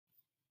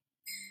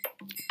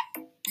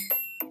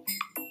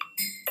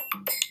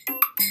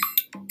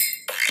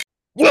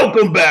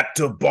Welcome back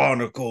to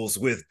Barnacles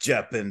with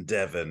Jep and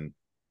Devin.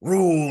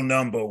 Rule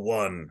number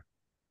one,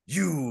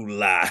 you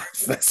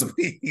laugh as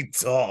we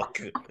talk.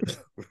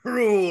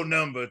 Rule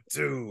number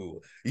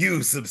two,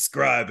 you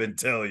subscribe and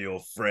tell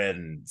your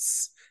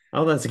friends.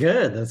 Oh, that's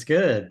good. That's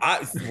good.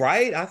 I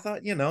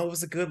thought, it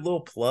was a good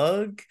little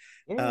plug.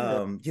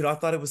 Yeah. I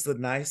thought it was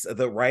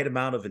the right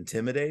amount of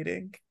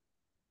intimidating.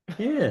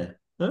 Yeah.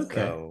 Okay.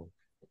 So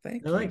I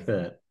thank you. like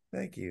that.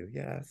 Thank you.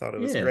 Yeah, I thought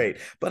it was Yeah. great.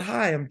 But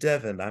hi, I'm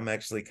Devin. I'm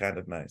actually kind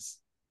of nice.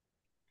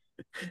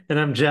 And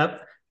I'm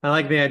Jep. I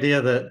like the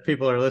idea that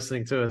people are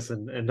listening to us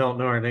and don't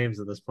know our names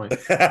at this point. We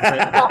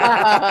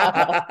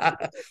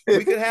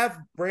could have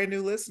brand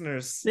new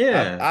listeners.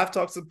 Yeah, I've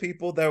talked to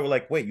people that were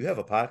like, "Wait, you have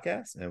a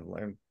podcast?" And I've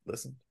learned,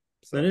 listen.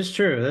 that So is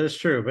true. That is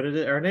true. But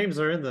our names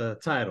are in the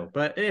title.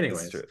 But that's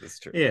anyways, true. That's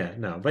true. yeah,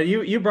 no. But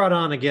you brought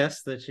on a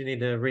guest that you need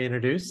to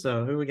reintroduce.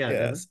 So who we got,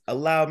 Devin? Yes.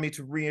 Allow me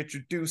to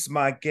reintroduce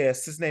my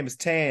guest. His name is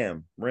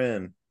Tam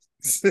Ren.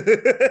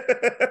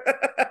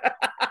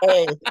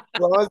 Hey,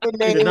 as long as the He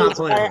did name not is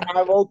plan right, on it.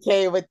 I'm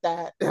okay with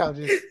that.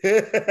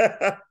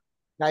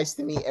 Nice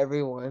to meet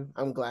everyone.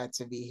 I'm glad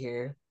to be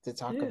here to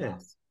talk Yeah.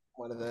 about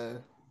one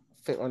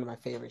of my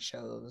favorite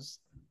shows.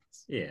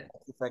 Yeah.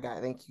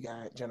 Thank you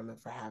guys, gentlemen,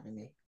 for having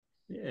me.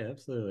 Yeah,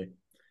 absolutely.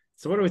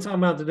 So what are we talking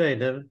about today,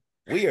 Devin?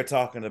 We are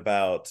talking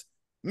about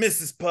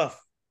Mrs.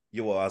 Puff.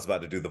 Well, I was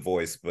about to do the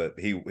voice, but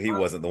he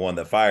wasn't the one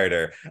that fired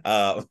her.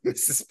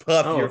 Mrs.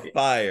 Puff, you're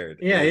fired.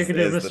 Yeah, you can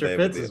do is the Mr. name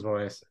of Fitz's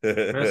voice.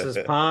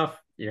 Mrs.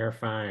 Puff, you're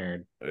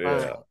fired.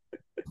 Yeah.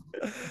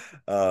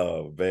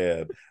 Oh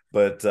man.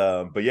 But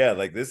yeah,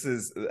 like this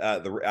is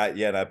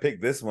and I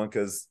picked this one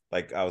because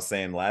like I was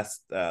saying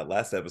last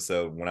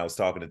episode when I was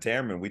talking to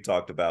Tamron, we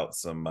talked about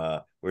we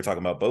were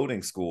talking about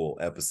boating school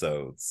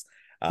episodes.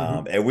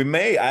 And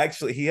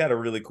he had a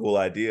really cool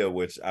idea,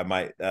 which I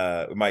might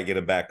we might get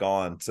him back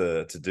on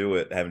to do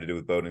it, having to do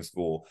with boating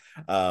school.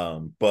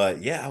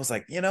 But yeah, I was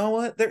like, you know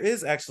what? There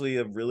is actually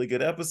a really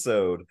good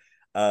episode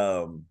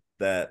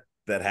that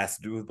has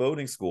to do with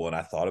boating school. And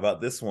I thought about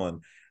this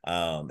one.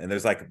 And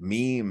there's like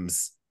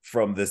memes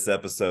from this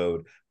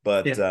episode,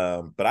 but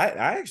I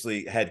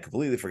actually had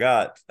completely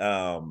forgot.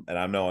 And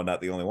I know I'm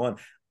not the only one.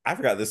 I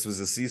forgot this was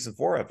a season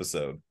 4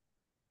 episode.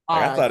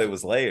 Like, I thought it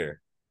was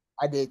later.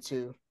 I did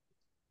too.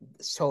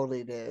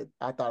 Totally did.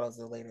 I thought it was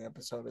a later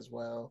episode as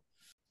well.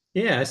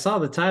 Yeah, I saw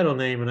the title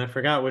name and I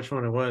forgot which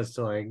one it was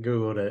till I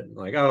Googled it.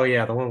 Like, oh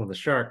yeah, the one with the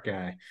shark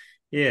guy.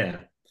 Yeah.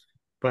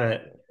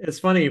 But it's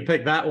funny you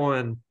picked that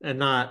one and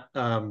not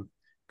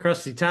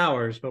Krusty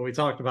Towers, but we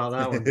talked about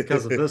that one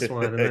because of this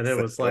one. And then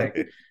it was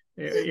like,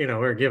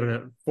 we're giving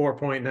it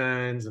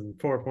 4.9s and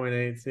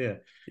 4.8s. Yeah.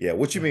 Yeah.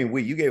 What you mean?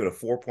 You gave it a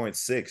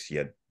 4.6,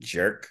 you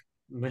jerk.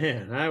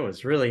 Man, I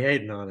was really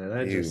hating on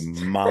it. You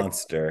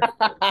monster.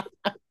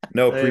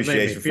 No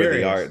appreciation for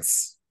the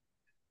arts.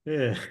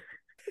 Yeah.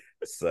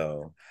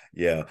 So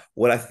yeah,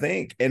 what I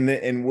think,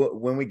 and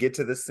when we get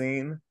to the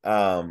scene,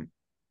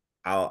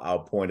 I'll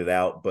point it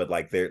out. But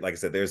like I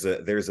said, there's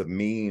a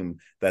meme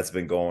that's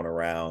been going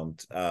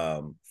around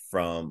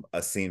from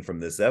a scene from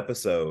this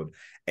episode,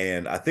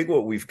 and I think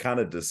what we've kind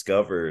of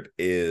discovered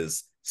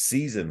is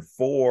season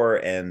 4,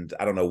 and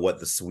I don't know what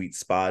the sweet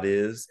spot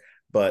is,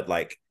 but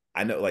like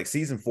I know like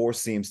season 4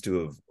 seems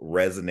to have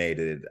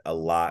resonated a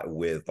lot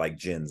with like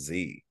Gen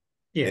Z.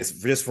 Yeah, it's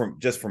just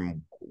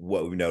from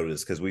what we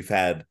noticed, because we've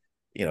had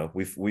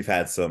we've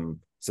had some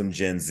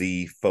Gen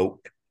Z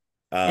folk.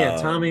 Yeah,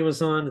 Tommy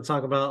was on to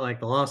talk about like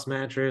the Lost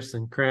Mattress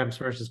and Crabs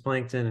versus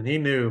Plankton, and he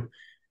knew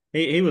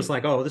he was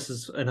like, "Oh, this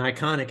is an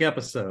iconic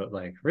episode."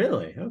 Like,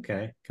 really?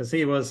 Okay, because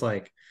he was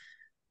like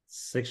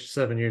 6 or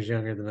 7 years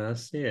younger than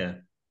us. Yeah,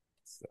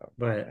 so,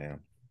 but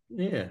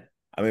yeah,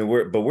 I mean,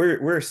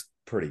 we're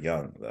pretty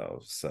young though,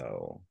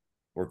 so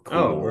we're cool.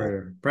 Oh,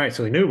 we're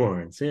practically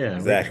newborns. Yeah,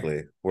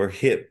 exactly. We're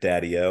hip,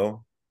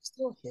 Daddy-O.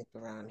 Still hip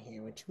around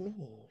here. What you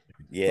mean?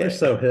 Yeah, we're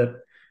so hip.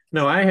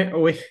 No,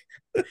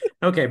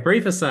 okay,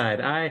 brief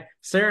aside.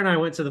 Sarah and I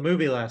went to the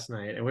movie last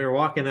night and we were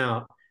walking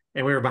out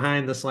and we were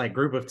behind this like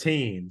group of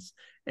teens.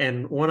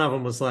 And one of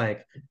them was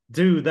like,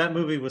 dude, that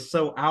movie was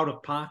so out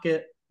of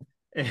pocket.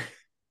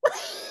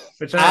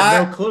 Which I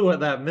had no clue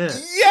what that meant.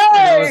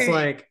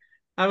 Yay!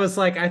 I was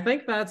like, I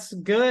think that's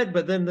good.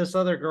 But then this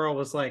other girl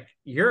was like,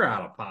 you're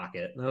out of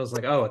pocket. And I was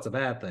like, oh, it's a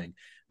bad thing.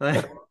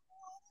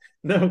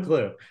 No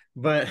clue.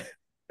 But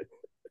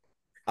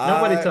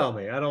nobody tell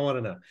me. I don't want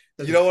to know.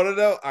 You don't want to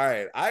know? All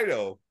right. I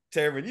know.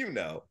 Taryn, you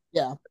know.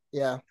 Yeah,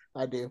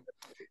 I do.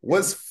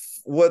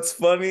 What's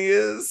funny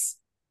is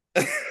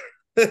a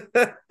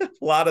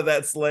lot of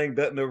that slang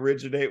doesn't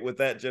originate with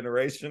that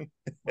generation.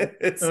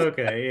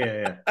 Okay,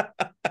 yeah.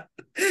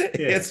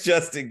 It's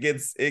just it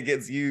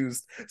gets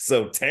used.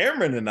 So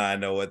Tamron and I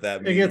know what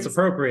that means. It gets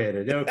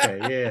appropriated. Okay,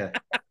 yeah.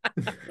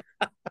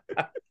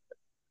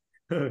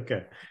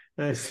 Okay.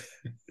 Nice.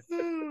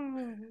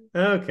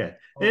 Okay.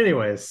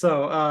 Anyways,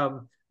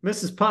 so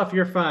Mrs. Puff,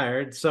 you're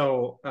fired.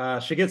 So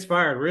she gets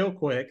fired real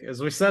quick.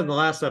 As we said in the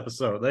last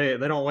episode, they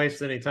don't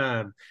waste any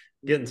time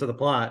getting to the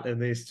plot in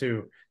these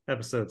 2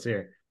 episodes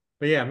here.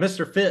 But yeah,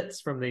 Mr. Fitz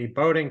from the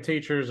Boating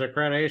Teachers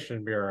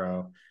Accreditation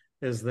Bureau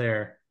is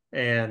there.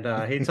 And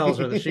he tells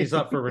her that she's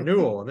up for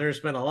renewal. And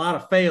there's been a lot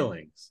of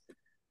failings.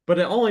 But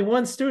only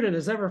one student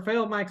has ever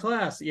failed my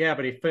class. Yeah,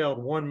 but he failed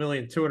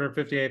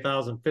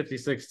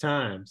 1,258,056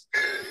 times.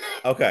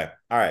 Okay.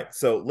 All right.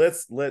 So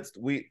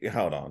we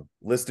hold on.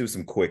 Let's do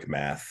some quick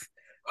math.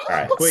 All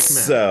right. Quick math.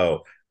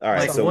 So all right.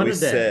 Like so one we a day.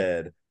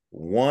 said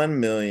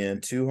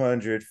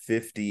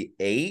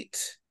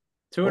 1,258,056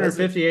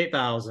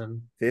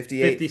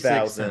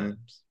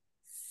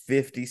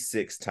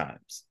 258,056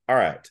 times. All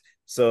right.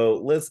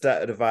 So let's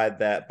divide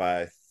that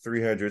by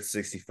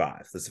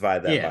 365. Let's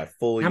divide that by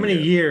full year. How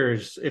many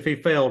years if he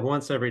failed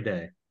once every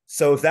day?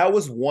 So if that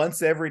was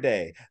once every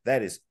day,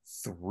 that is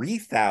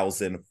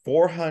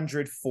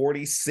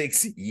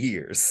 3,446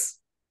 years.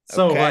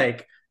 Okay?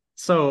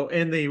 So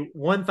in the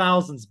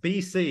 1000s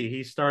BC,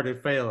 he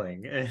started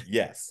failing.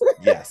 Yes.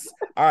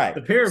 All right.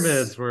 The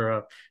pyramids were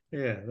up.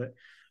 Yeah.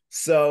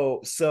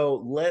 So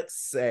let's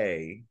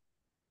say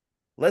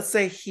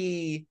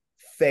he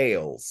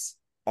fails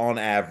on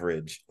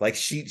average. Like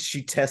she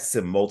tests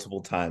him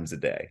multiple times a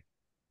day,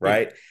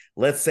 right? Yeah.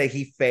 Let's say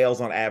he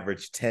fails on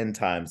average 10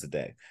 times a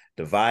day.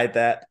 Divide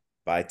that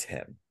by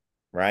 10,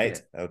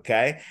 right? Yeah.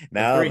 Okay.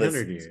 Now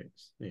 300 years.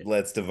 Yeah.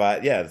 Let's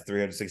divide. Yeah,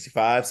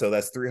 365. So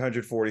that's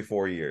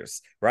 344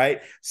 years,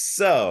 right?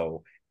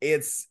 So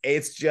it's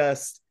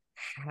just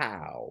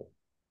how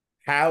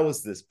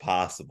is this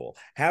possible?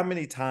 How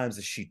many times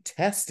is she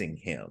testing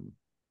him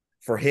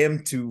for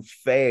him to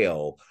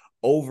fail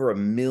over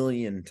 1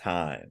 million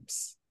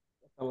times?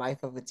 The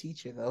life of a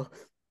teacher, though.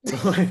 The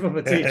life of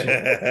a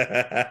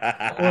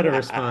teacher. What a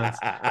response.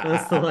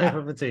 That's the life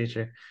of a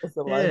teacher.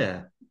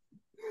 Yeah.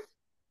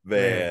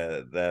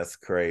 Man, that's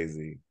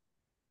crazy.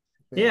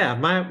 Yeah,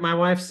 my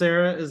wife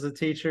Sarah is a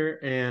teacher,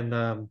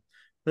 and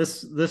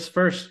this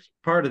first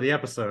part of the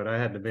episode, I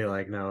had to be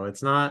like, no,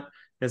 it's not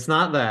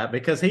that,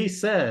 because she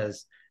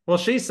says, you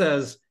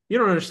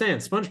don't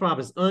understand, SpongeBob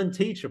is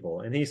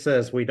unteachable, and he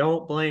says we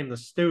don't blame the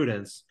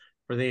students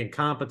for the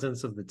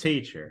incompetence of the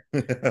teacher.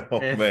 Man,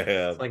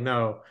 it's like,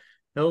 no,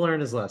 he'll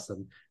learn his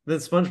lesson. Then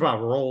SpongeBob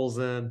rolls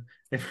in.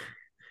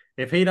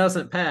 If he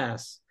doesn't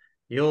pass,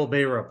 you'll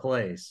be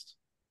replaced.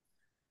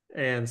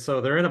 And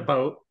so they're in a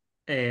boat,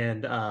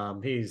 and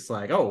he's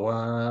like,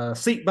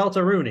 seatbelt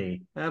a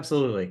Rooney.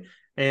 Absolutely.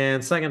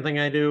 And second thing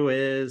I do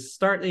is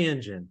start the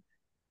engine.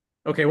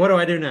 Okay, what do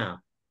I do now?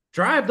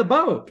 Drive the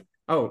boat.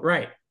 Oh,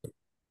 right.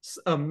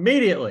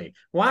 Immediately.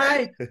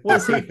 Why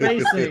was he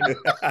facing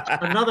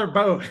another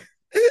boat?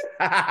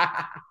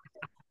 I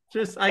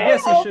guess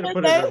he should have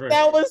put it in reverse.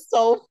 That was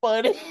so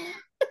funny.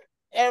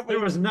 There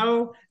was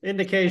no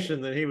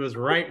indication that he was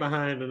right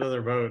behind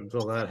another boat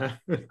until that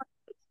happened.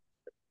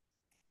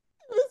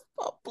 Miss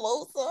Pup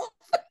blows up.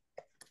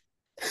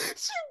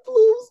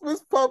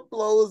 Miss Pup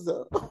blows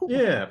up.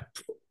 Yeah.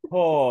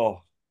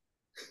 Oh.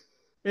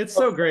 It's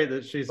so great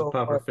that she's a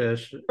puffer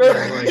fish.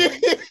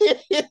 Like,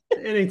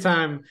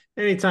 anytime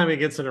he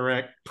gets in a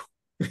wreck.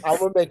 I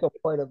will make a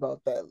point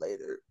about that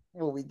later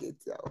when we get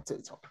down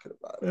to talking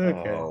about it.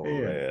 Okay. Oh,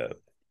 yeah.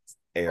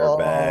 Man.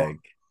 Airbag.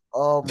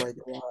 Oh my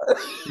God.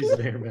 He's an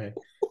airbag.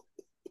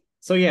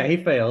 So yeah, he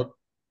failed.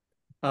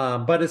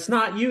 But it's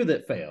not you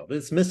that failed.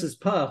 It's Mrs.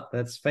 Puff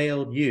that's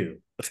failed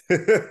you.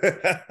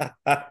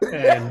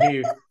 And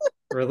he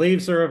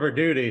relieves her of her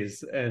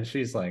duties, and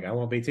she's like, I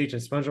won't be teaching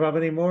SpongeBob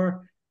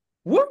anymore.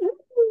 I'm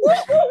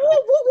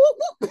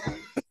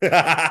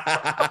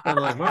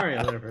like,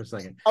 Mario there for a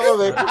second.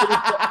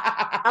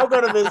 I'm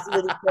gonna make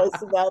some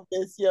points about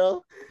this,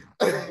 yo.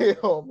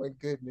 Oh my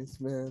goodness,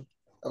 man.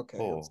 Okay.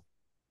 Oh.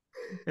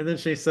 And then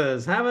she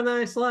says, have a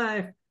nice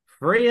life.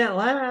 Free at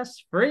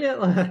last. Free at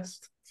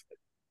last.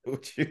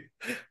 What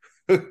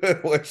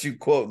you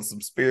quoting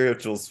some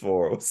spirituals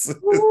for us?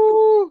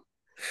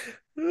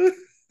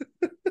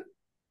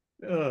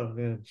 Oh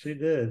man, she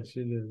did.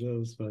 That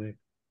was funny.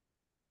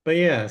 But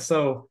yeah,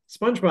 so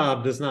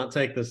SpongeBob does not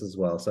take this as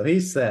well. So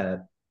he's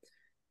sad,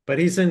 but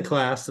he's in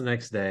class the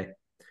next day,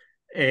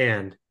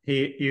 and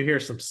you hear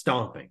some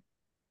stomping,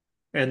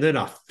 and then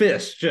a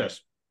fist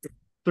just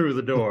through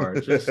the door,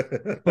 just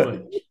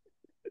punch.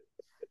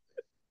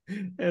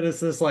 And it's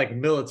this like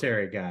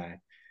military guy,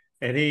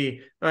 and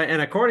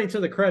and according to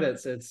the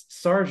credits, it's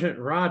Sergeant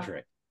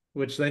Roderick,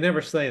 which they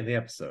never say in the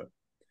episode.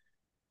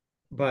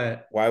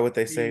 But why would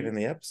they say it in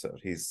the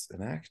episode? He's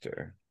an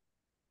actor.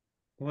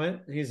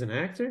 What? He's an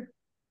actor?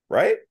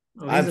 Right?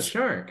 Oh, he's a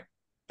shark.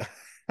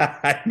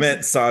 I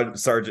meant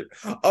Sergeant.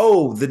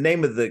 Oh, the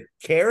name of the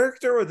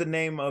character or the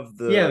name of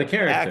the the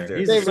character. Actor?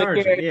 He's a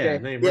sergeant. Yeah,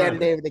 the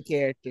name of the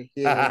character.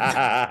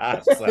 Yeah.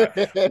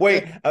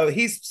 Wait,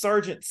 he's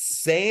Sergeant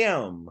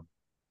Sam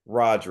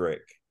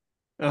Roderick.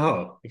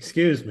 Oh,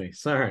 excuse me.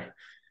 Sorry.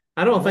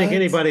 I don't think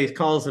anybody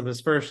calls him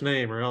his first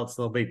name, or else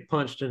they'll be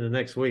punched in the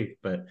next week.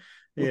 But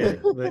yeah.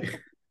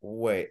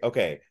 Wait,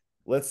 okay.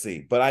 Let's see.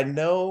 But I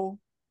know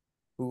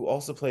who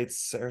also played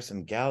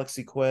Saracen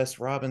Galaxy Quest,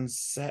 Robin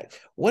Sack.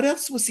 What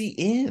else was he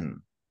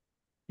in?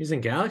 He's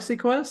in Galaxy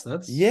Quest?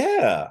 That's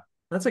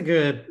a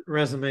good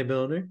resume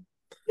builder.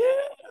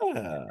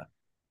 Yeah.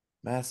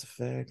 Mass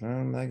Effect.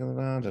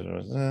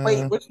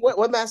 Wait,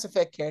 what Mass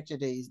Effect character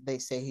they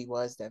say he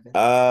was, Devin?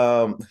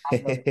 Um, I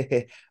don't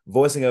know.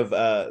 voicing of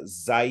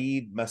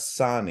Zaid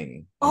Masani in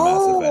Mass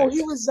Oh, he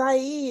Effect. was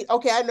Zaid.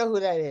 Okay, I know who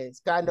that is.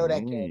 'Cause I know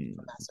that character Mm.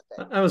 from Mass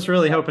Effect. I was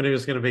really hoping he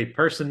was going to be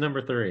person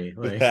number 3.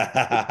 Like,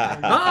 Yeah,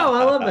 oh,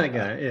 I love that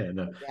guy. Yeah,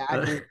 no. yeah, I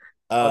knew. Okay,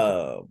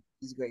 uh,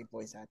 he's a great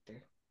voice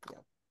actor. Yeah.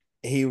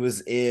 he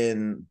was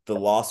in the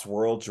Lost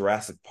World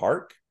Jurassic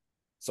Park.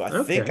 So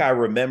I think Okay. I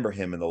remember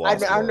him in the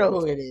Lost I know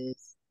World. who it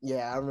is.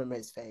 Yeah, I remember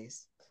his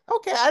face.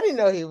 Okay, I didn't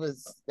know he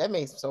was. That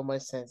makes so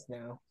much sense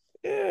now.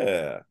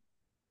 Yeah.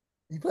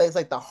 He plays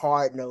like the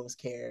hard nosed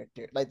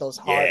character, like those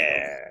hard nosed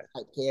Yeah.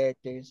 type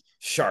characters.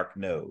 Shark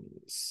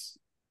Nose.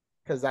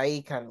 Because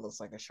Zaid kind of looks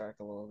like a shark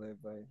a little bit,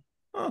 but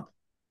Huh.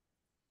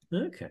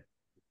 Okay.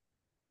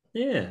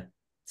 Yeah.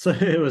 So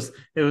it was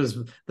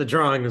the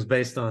drawing was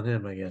based on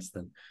him, I guess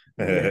then.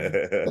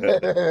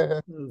 Yeah.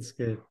 That's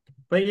good.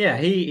 But yeah,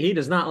 he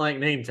does not like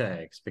name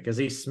tags because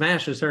he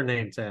smashes her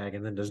name tag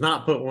and then does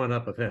not put one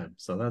up of him.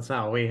 So that's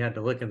how we had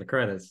to look in the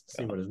credits to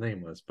see what his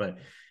name was. But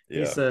he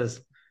Yeah.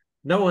 says,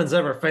 "No one's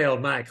ever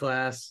failed my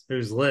class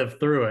who's lived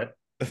through it."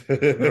 And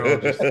they're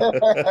all just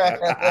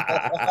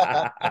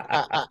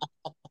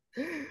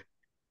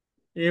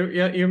you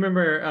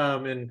remember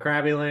in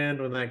Krabby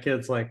Land when that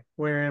kid's like,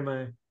 "Where am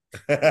I?"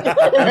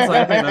 That's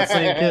I think that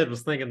same kid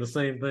was thinking the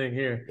same thing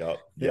here. Yep.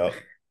 Yep.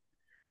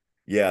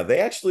 Yeah, they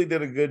actually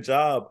did a good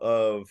job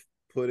of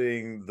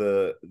putting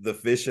the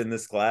fish in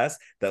this class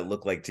that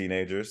look like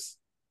teenagers.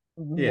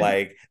 Yeah.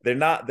 Like they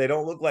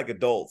don't look like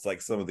adults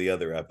like some of the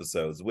other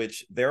episodes,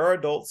 which there are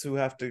adults who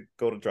have to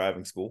go to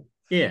driving school.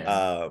 Yeah.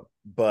 Uh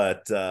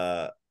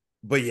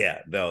but yeah,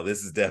 no,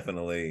 this is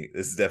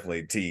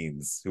definitely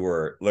teens who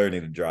are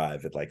learning to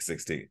drive at like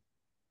 16.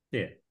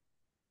 Yeah.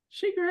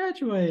 She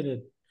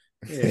graduated.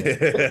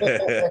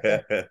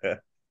 Yeah.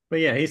 But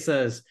yeah, he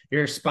says,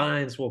 your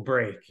spines will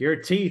break, your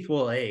teeth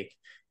will ache.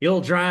 You'll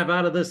drive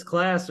out of this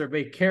class or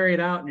be carried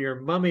out in your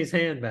mummy's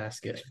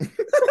handbasket.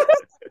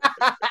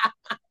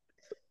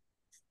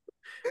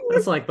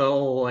 That's like the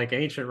old like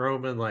ancient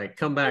Roman, like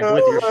come back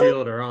with your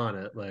shield or on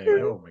it. Like,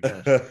 oh my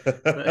gosh.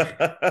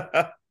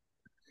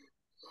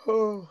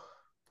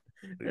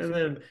 And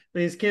then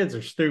these kids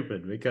are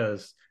stupid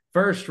because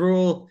first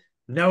rule,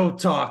 no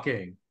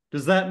talking.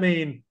 Does that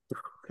mean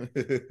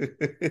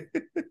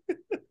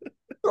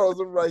throws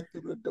him right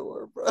through the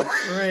door, bro?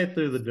 right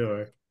through the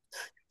door?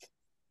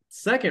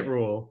 Second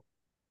rule,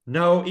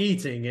 no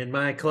eating in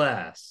my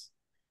class.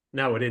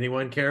 Now, would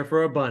anyone care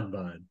for a bun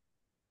bun?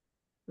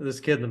 This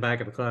kid in the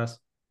back of the class.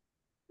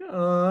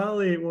 Oh,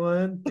 I'll eat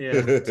one. Yeah,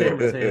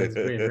 Tamron's hands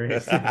being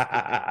raised.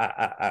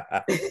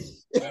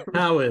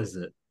 How is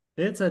it?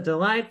 It's a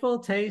delightful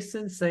taste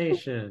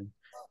sensation.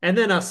 And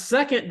then a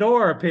second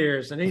door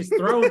appears and he's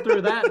thrown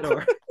through that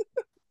door.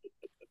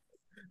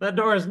 That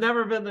door has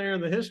never been there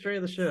in the history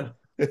of the show.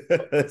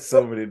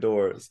 So many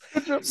doors.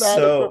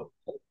 So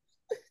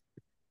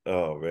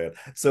oh man.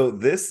 So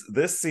this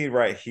scene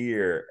right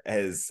here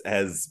has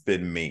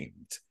been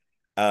memed.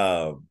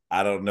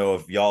 I don't know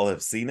if y'all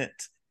have seen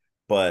it,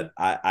 but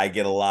I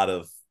get a lot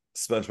of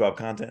SpongeBob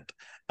content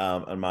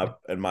on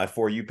my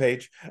For You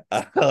page.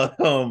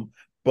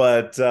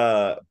 But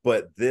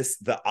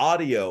the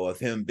audio of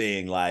him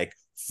being like,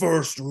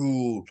 first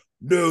rule,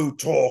 no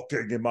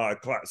talking in my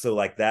class. So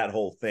like that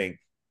whole thing.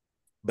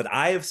 But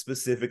I have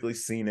specifically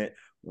seen it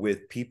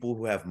with people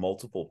who have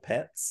multiple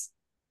pets.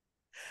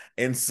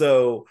 And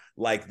so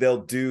like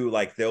they'll be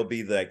like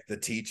the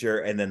teacher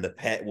and then the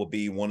pet will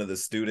be one of the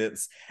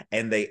students,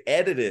 and they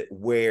edit it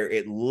where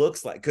it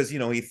looks like, because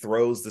he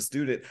throws the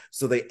student,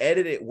 so they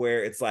edit it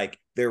where it's like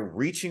they're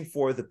reaching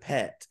for the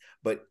pet,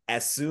 but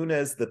as soon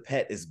as the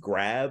pet is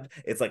grabbed,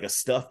 it's like a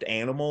stuffed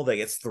animal that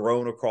gets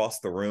thrown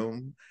across the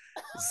room.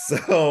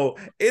 So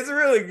it's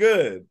really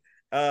good.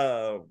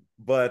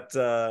 But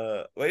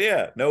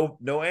yeah,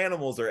 no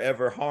animals are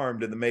ever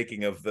harmed in the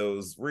making of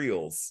those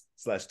reels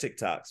 /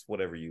 TikToks,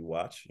 whatever you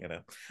watch, Yeah.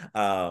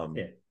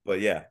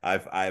 But yeah,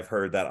 I've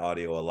heard that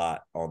audio a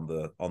lot on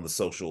the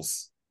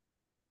socials.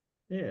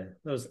 Yeah.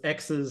 Those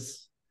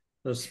X's,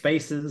 those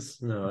spaces.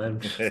 No,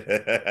 I'm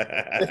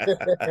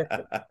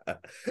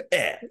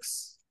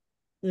X.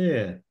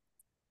 yeah.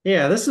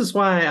 Yeah, this is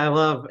why I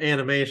love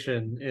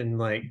animation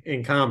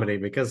in comedy,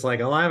 because like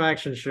a live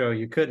action show,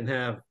 you couldn't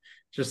have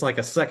just like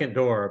a second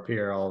door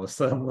appear all of a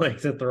sudden,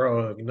 like to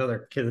throw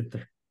another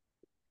kid.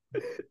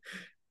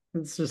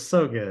 It's just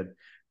so good.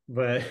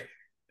 But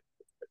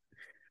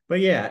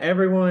yeah,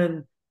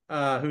 everyone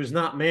who's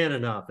not man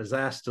enough is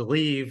asked to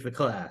leave the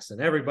class, and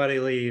everybody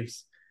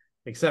leaves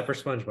except for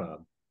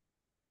SpongeBob.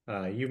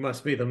 You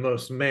must be the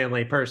most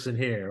manly person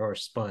here, or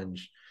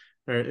Sponge,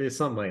 or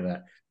something like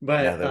that. Now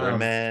But that we're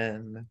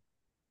men,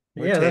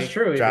 we're yeah, that's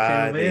true. He became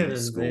a man driving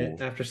school.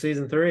 after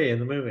season 3 in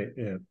the movie.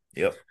 Yeah.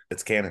 Yep,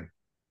 it's canon.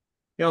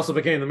 He also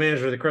became the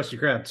manager of the Krusty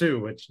Krab too,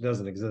 which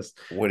doesn't exist.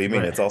 What do you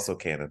mean? It's also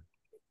canon.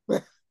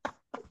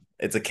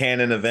 It's a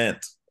canon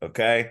event.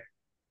 Okay.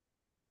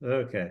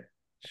 Okay.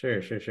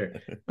 Sure.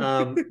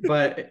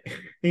 But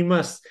he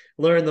must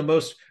learn the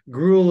most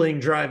grueling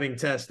driving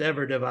test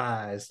ever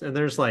devised. And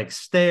there's like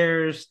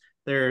stairs,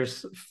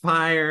 there's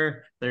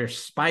fire, there's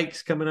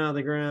spikes coming out of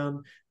the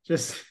ground.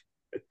 Just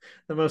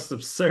the most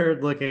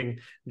absurd looking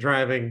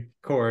driving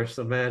course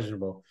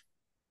imaginable.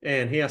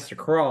 And he has to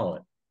crawl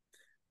it.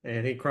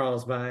 And he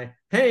crawls by,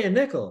 hey, a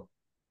nickel.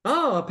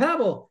 Oh, a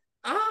pebble.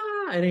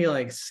 Ah, and he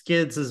like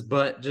skids his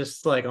butt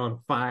just like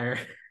on fire.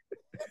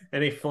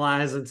 And he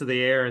flies into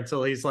the air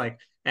until he's like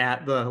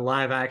at the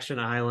live action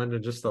island,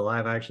 and just the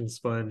live action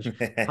sponge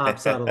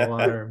pops out of the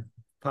water,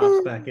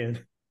 pops back in.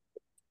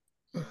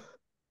 And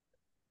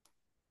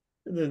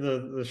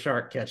then the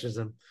shark catches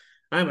him.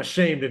 I'm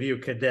ashamed of you,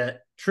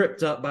 cadet,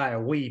 tripped up by a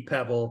wee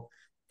pebble.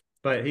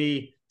 But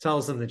he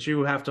tells him that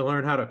you have to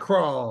learn how to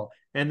crawl,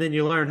 and then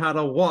you learn how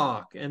to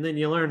walk, and then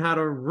you learn how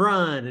to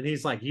run. And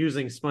he's like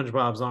using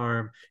SpongeBob's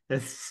arm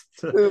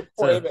to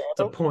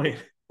point.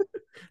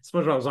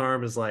 SpongeBob's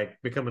arm is like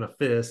becoming a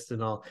fist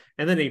and all.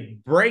 And then he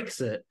breaks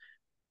it,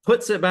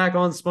 puts it back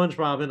on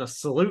SpongeBob in a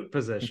salute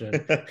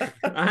position.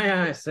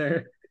 Aye,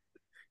 sir.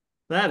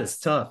 That is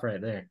tough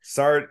right there.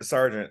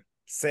 Sergeant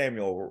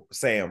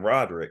Sam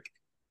Roderick.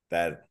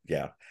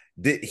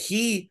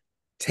 He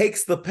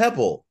takes the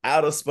pebble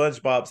out of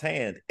SpongeBob's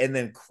hand and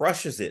then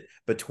crushes it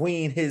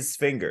between his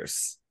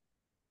fingers.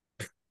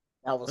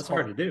 That's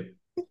hard to do.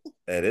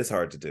 It is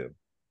hard to do.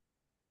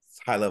 It's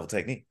high level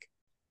technique.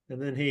 And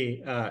then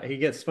he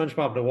gets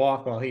SpongeBob to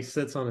walk while he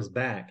sits on his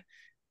back,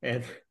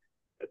 and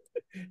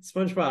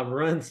SpongeBob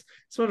runs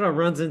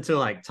into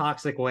like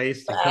toxic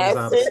waste and comes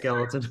out a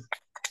skeleton.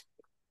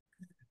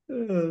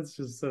 It's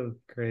just so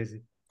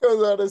crazy.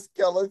 Comes out a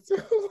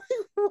skeleton.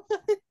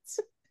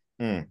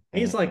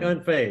 He's like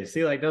unfazed.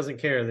 He like doesn't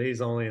care that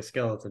he's only a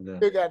skeleton now.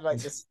 He got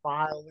like a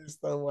smile or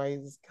something while he's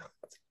a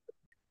skeleton.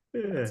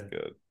 Yeah. That's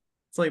good.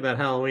 It's like that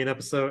Halloween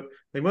episode.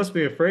 They must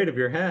be afraid of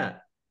your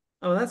hat.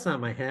 Oh, that's not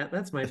my hat.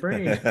 That's my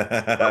brain.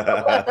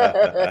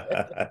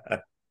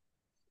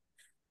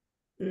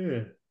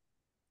 Yeah.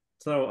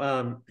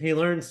 So he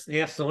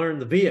has to learn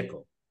the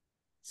vehicle.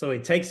 So he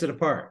takes it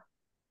apart.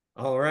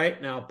 All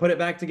right, now put it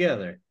back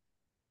together.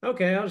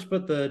 Okay, I'll just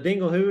put the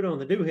dingle hoot on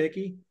the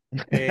doohickey.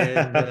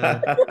 And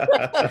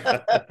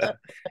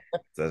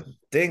it's a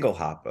dingle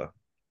hopper.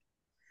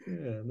 Yeah,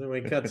 and then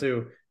we cut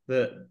to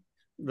the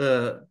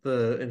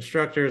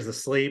instructor is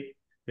asleep,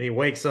 and he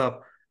wakes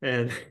up,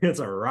 and it's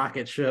a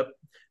rocket ship.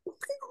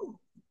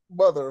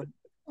 Mother,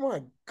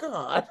 my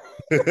God.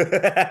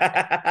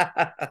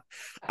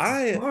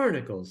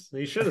 Barnacles.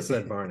 He should have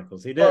said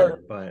barnacles. He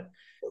didn't, but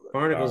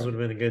barnacles would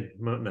have been a good.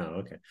 No,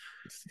 okay.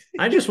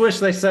 I just wish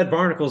they said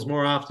barnacles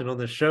more often on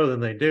this show than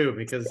they do,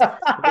 because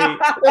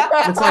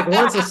it's like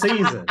once a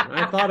season.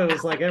 I thought it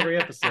was like every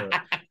episode,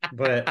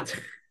 but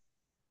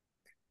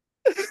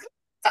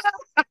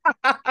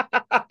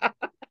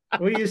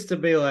we used to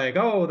be like,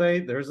 oh,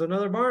 there's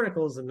another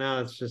barnacles, and now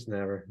it's just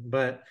never.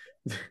 But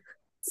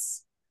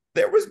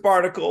there was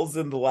barnacles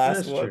in the last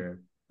that's one. True.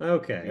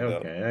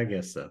 Okay, I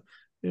guess so.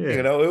 Yeah.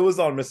 It was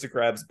on Mr.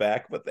 Krabs'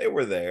 back, but they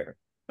were there.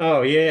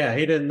 Oh yeah,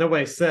 he didn't.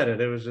 Nobody said it.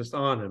 It was just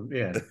on him.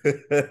 Yeah,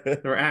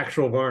 there were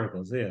actual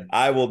barnacles. Yeah,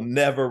 I will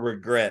never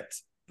regret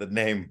the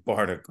name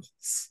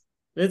Barnacles.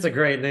 It's a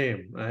great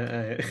name.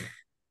 It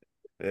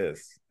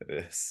is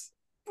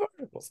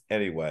Barnacles.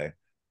 Anyway,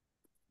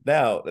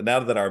 now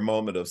that our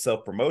moment of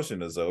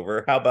self-promotion is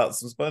over, how about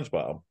some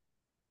SpongeBob?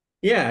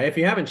 Yeah, if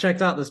you haven't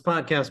checked out this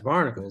podcast,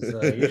 Barnacles,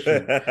 you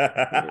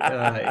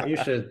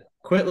should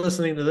quit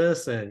listening to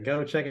this and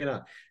go check it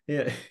out.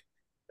 Yeah.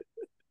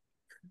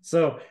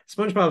 So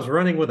SpongeBob's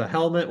running with a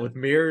helmet with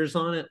mirrors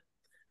on it,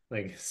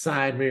 like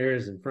side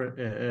mirrors and front.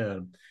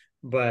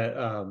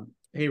 But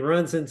he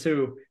runs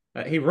into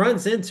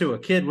a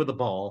kid with a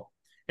ball,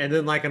 and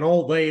then like an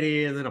old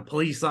lady, and then a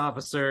police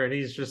officer, and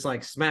he's just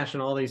like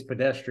smashing all these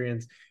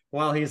pedestrians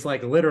while he's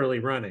like literally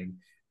running.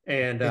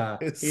 And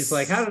he's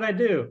like, "How did I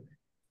do?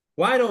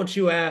 Why don't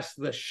you ask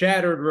the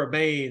shattered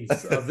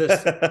remains of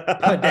this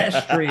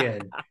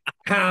pedestrian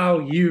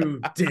how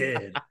you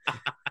did?"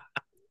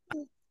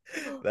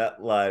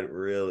 That line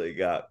really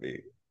got me.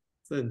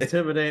 It's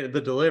intimidating.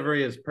 The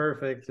delivery is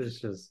perfect.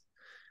 It's just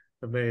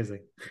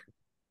amazing.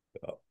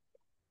 Oh.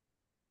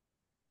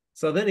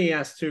 So then he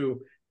has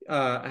to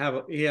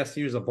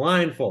use a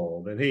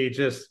blindfold, and he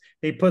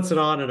puts it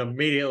on and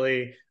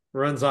immediately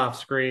runs off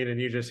screen,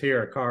 and you just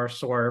hear a car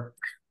swerve.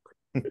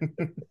 I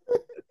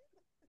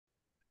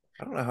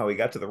don't know how he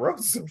got to the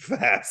road so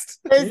fast.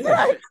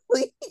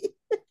 Exactly.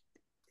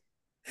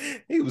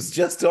 He was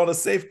just on a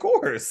safe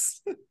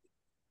course.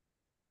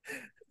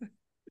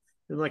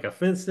 In like a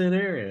fenced-in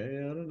area.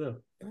 Yeah, I don't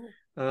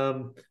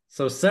know.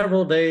 So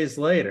several days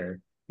later,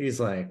 he's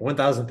like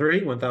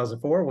 1003,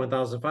 1004,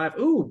 1005.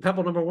 Ooh,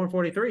 pebble number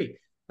 143.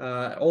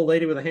 Old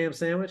lady with a ham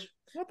sandwich.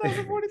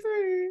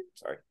 1043.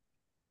 Sorry.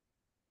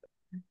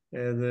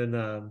 And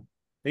then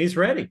he's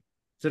ready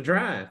to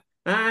drive.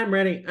 I'm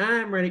ready.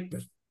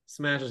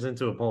 Smashes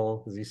into a pole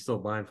because he's still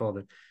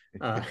blindfolded.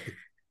 Got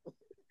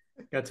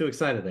too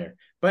excited there.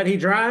 But he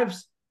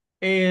drives,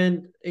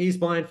 and he's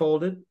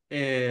blindfolded,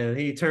 and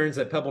he turns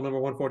at pebble number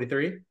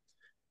 143.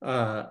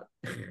 Uh,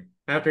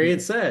 after he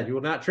had said, "You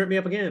will not trip me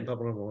up again,"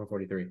 pebble number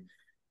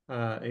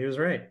 143. He was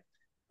right.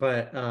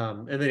 But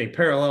and then he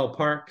parallel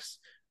parks.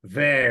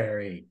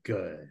 Very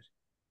good.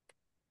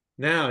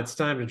 Now it's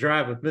time to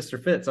drive with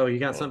Mr. Fitz. Oh, you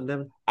got something,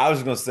 Devin? I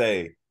was gonna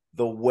say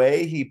the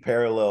way he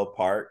parallel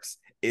parks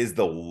is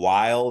the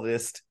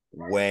wildest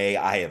way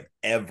I have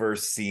ever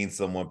seen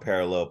someone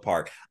parallel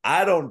park.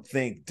 I don't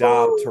think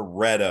Dom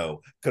Toretto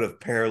could have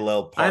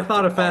parallel I parked a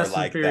thought of car Fast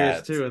and like Furious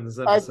that. too in this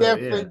I episode.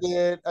 definitely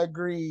did.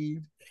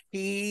 Agreed.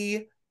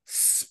 He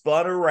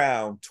spun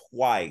around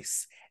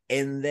twice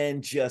and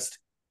then just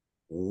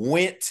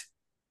went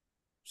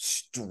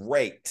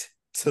straight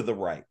to the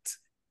right.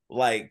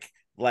 Like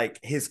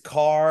his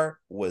car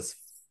was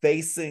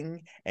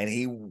facing and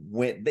he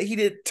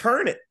didn't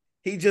turn it.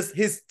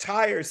 His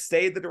tires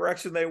stayed the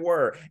direction they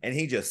were and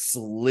he just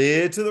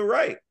slid to the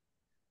right.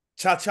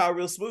 Cha-cha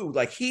real smooth.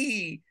 Like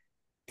he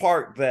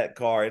parked that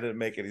car. It didn't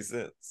make any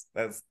sense.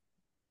 That's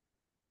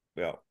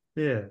yeah.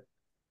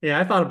 Yeah,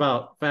 I thought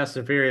about Fast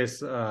and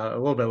Furious a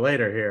little bit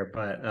later here,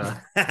 but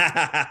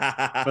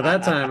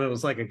that time it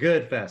was like a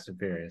good Fast and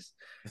Furious.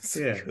 It's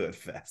a good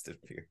Fast and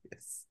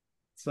Furious.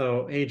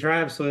 So he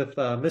drives with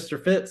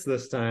Mr. Fitz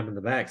this time in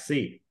the back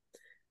seat.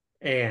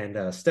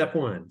 And step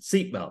 1,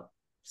 seatbelt.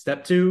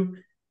 Step 2,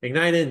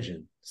 ignite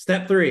engine.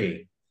 Step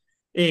 3,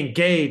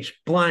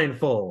 engage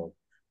blindfold.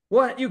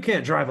 What? You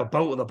can't drive a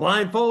boat with a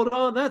blindfold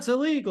on? That's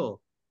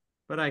illegal.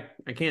 But I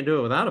can't do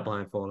it without a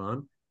blindfold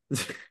on.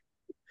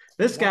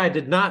 This guy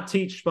did not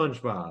teach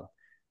SpongeBob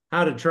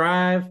how to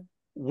drive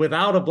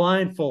without a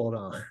blindfold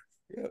on.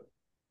 Yep.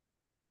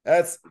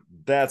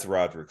 That's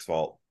Roderick's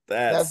fault.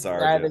 That is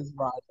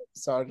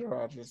Sergeant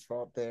Rogers'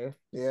 fault there.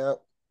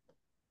 Yep.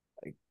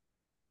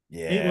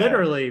 Yeah. He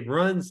literally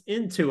runs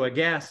into a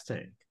gas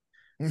tank.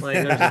 Like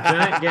there's a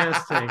giant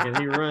gas tank and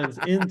he runs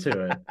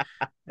into it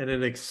and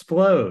it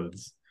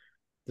explodes,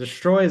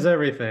 destroys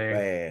everything.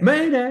 Man.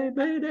 Mayday,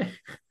 mayday.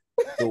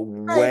 The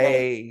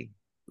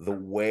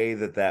way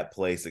that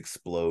place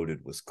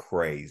exploded was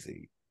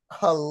crazy.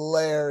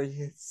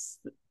 Hilarious.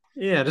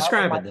 Yeah,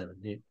 describe it,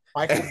 Devin.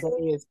 Michael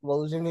Bay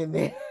explosion in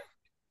there.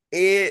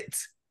 It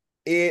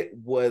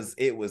was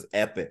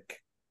epic.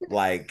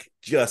 Like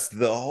just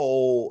the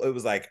whole, it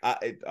was like,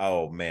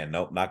 oh man,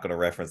 nope, not gonna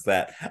reference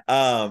that.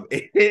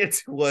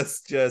 It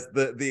was just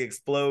the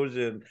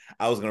explosion.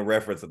 I was gonna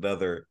reference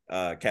another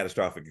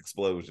catastrophic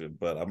explosion,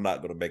 but I'm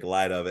not gonna make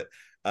light of it.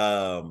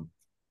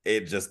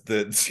 It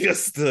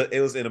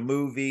it was in a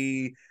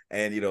movie,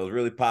 and it was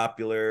really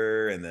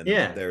popular, and then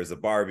there's a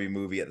Barbie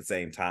movie at the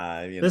same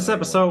time. This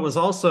episode was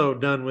also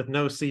done with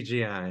no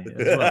CGI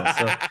as well.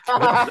 So.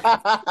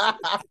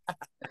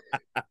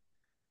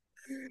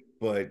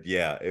 But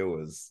yeah, it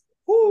was.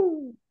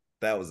 Whoo,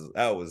 that was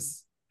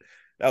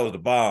the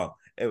bomb.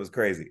 It was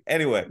crazy.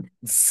 Anyway,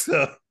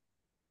 so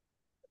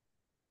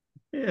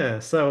yeah,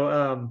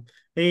 so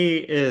he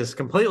is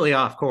completely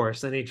off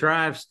course, and he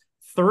drives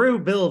through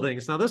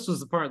buildings. Now, this was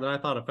the part that I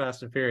thought of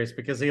Fast and Furious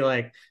because he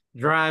like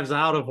drives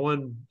out of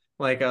one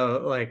like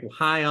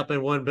high up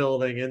in one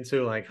building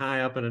into like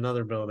high up in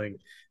another building.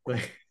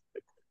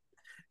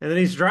 And then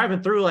he's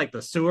driving through like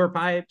the sewer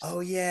pipes.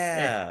 Oh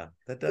yeah,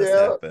 that does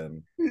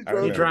happen. He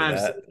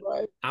drives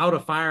out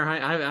of fire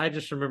height. I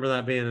just remember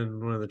that being in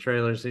one of the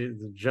trailers. He's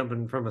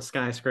jumping from a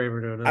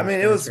skyscraper to another. I mean,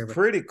 it was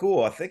pretty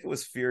cool. I think it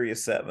was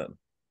Furious 7.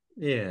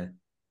 Yeah,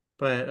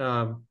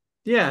 but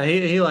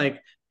he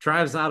like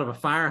drives out of a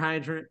fire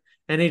hydrant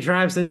and he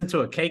drives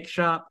into a cake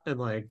shop and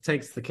like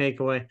takes the cake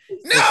away. No,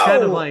 it's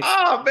kind of like,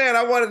 oh man,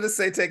 I wanted to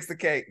say takes the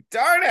cake.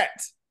 Darn it!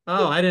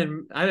 Oh, I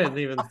didn't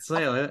even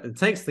say it. It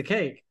takes the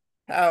cake.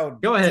 How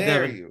go ahead,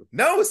 dare Devin. you?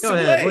 No, it's go too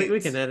ahead. late. We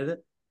can edit it.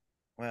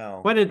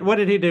 Well, what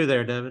did he do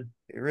there, Devin?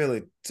 He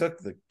really took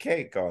the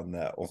cake on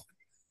that one.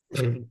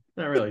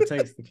 That really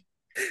takes the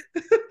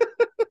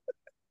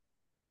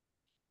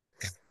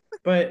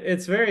But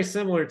it's very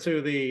similar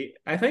to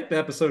I think the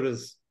episode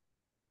is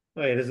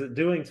is it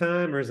Doing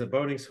Time or is it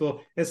Boating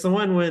School? It's the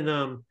one when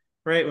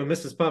when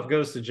Mrs. Puff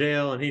goes to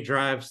jail and he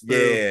drives through.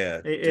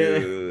 Yeah,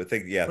 I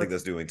think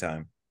that's Doing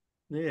Time.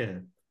 Yeah.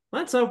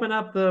 Let's open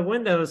up the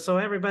windows so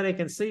everybody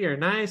can see your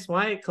nice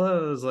white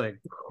clothes. Like,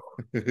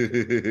 and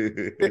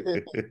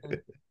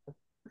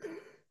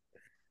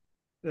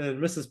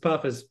Mrs.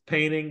 Puff is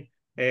painting,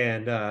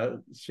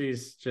 and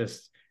she's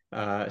just,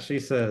 she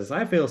says,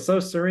 "I feel so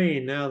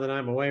serene now that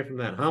I'm away from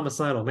that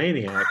homicidal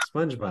maniac,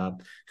 SpongeBob."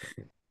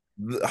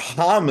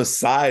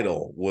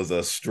 Homicidal was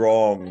a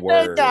strong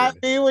word. That got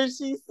me when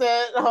she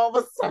said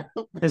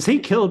homicidal. Has he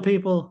killed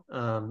people?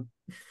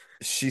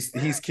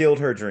 He's killed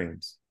her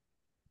dreams.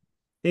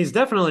 He's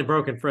definitely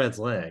broken Fred's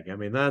leg. I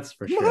mean, that's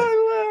for sure.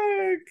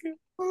 My leg.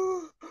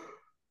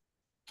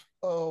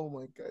 Oh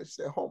my gosh,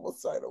 that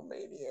homicidal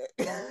maniac.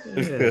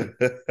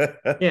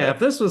 Yeah, if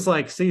this was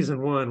like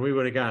season 1, we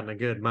would have gotten a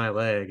good my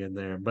leg in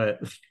there.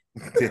 But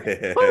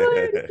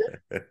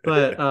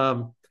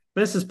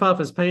Mrs. Puff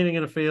is painting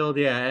in a field,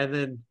 and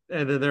then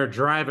they're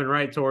driving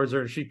right towards her,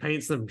 and she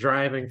paints them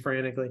driving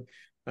frantically.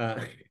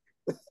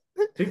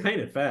 She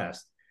painted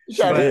fast.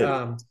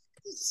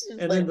 She's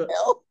And like, then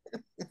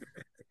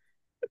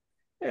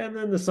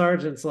hell. the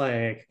sergeant's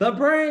like, the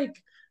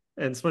brake.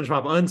 And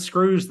SpongeBob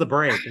unscrews the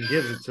brake and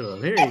gives it to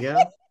him. Here you go.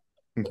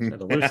 Had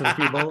to loosen a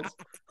few bolts.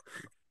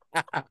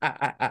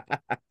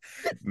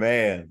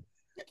 Man,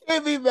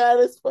 Can't be mad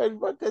at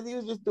SpongeBob because he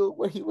was just doing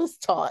what he was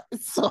taught.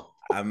 So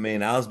I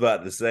mean, I was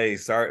about to say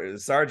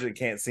Sergeant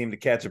can't seem to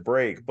catch a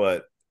break,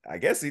 but I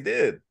guess he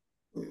did.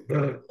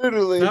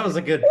 literally, That was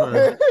a good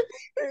pun.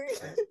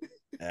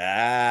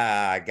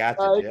 I got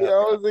you, that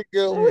was a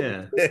good one.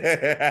 Yeah.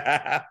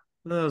 Jeff.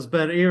 That was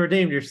better. You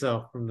redeemed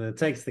yourself from the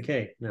takes the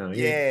cake. No,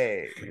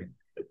 Yay.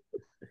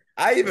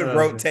 I even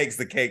wrote takes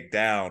the cake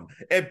down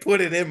and put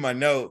it in my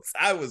notes.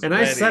 I was and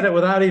ready. I said it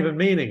without even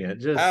meaning it.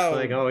 Just How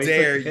like, oh, he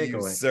dare took the cake you,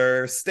 away.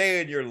 sir?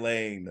 Stay in your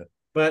lane.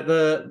 But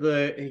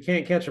the he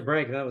can't catch a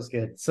break. That was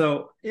good.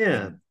 So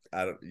yeah. And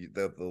I don't.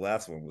 The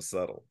last one was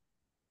subtle.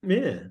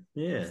 Yeah.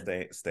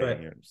 Stay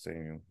in your. Stay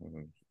in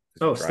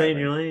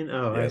your lane.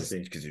 Oh, I see.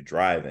 Because you're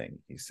driving.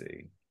 You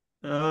see.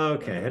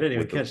 Okay, I didn't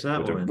even catch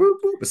that one. Boop,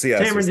 boop. But see,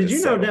 Cameron, did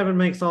you know Devin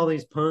makes all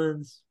these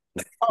puns?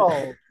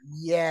 Oh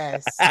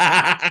yes.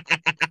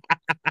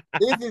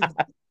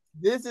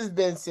 This has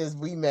been since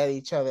we met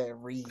each other at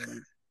Reed.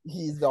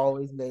 He's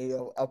always made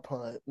a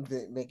pun,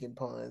 making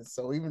puns.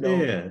 So even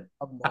though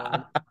I'm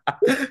known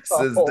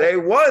since day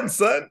one,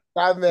 son,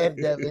 I met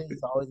Devin,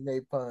 he's always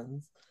made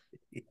puns.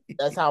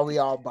 That's how we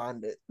all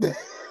bonded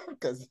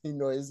because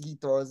he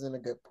throws in a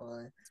good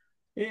pun.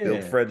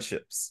 Build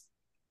friendships.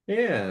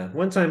 Yeah,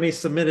 one time he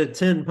submitted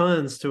 10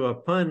 puns to a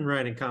pun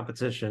writing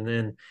competition,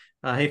 and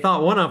he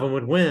thought one of them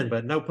would win,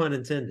 but no pun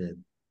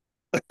intended.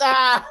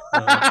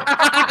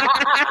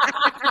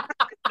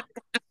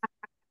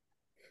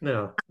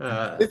 No,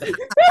 I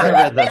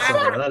read that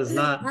somewhere. That is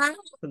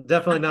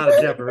definitely not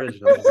a Jeff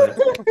original.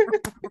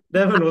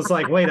 Devin was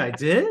like, "Wait, I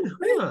did?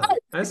 Huh.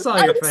 I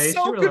saw your face."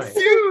 So you were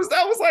confused.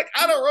 I was like,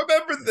 "I don't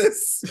remember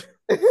this.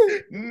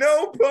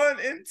 No pun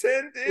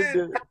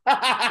intended."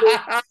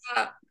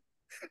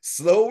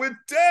 Slow it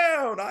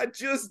down. I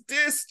just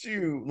dissed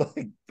you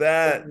like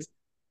that.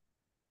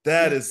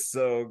 That is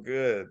so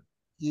good.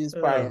 He was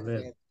probably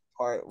a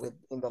part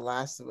in The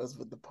Last of Us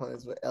with the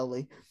puns with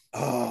Ellie.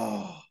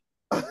 Oh,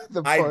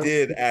 I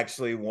did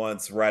actually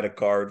once write a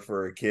card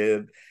for a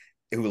kid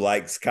who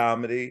likes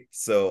comedy.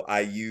 So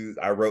I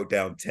wrote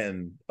down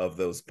 10 of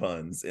those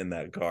puns in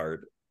that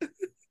card.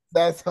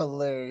 That's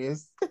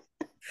hilarious.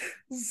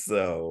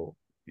 So,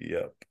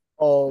 yep.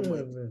 Oh my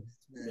God.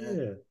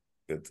 Yeah.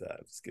 Good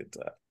times.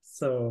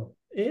 So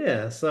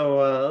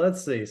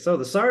let's see. So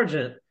the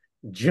sergeant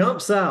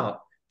jumps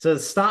out to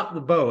stop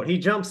the boat. He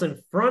jumps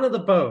in front of the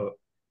boat.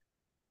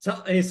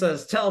 He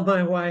says, "Tell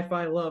my wife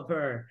I love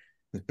her.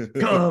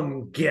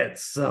 Come get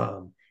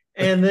some."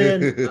 And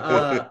then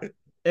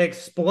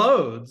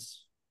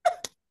explodes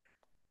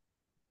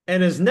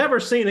and is never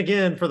seen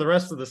again for the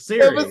rest of the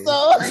series.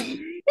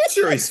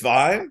 Sure he's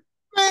fine.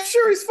 Man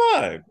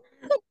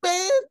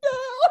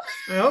down.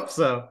 I hope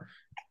so.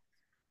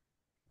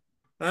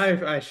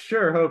 I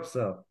sure hope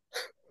so.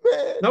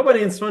 Man.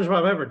 Nobody in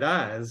SpongeBob ever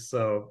dies,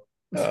 so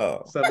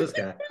except this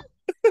guy.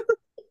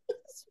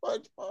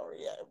 SpongeBob,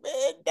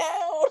 man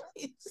down.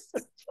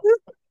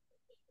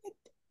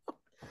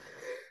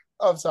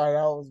 I'm sorry,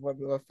 that was one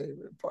of my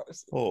favorite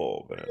parts.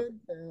 Oh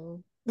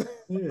man.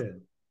 Yeah.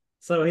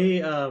 So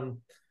he so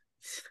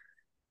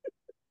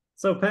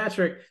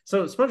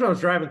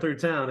SpongeBob's driving through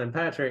town, and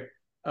Patrick,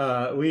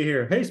 we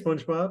hear, "Hey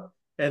SpongeBob,"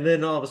 and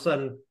then all of a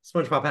sudden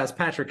SpongeBob has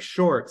Patrick's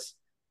shorts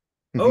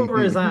over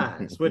his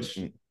eyes, which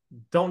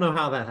don't know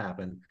how that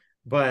happened.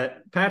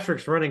 But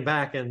Patrick's running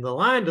back, and the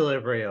line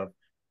delivery of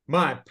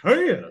 "my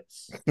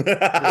pants" it's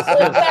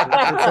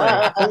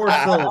like 4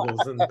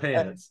 syllables in the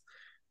pants.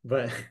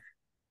 But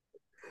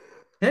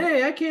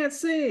hey, I can't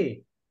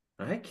see.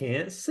 And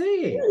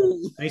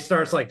he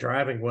starts like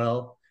driving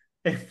well.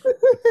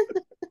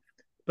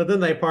 But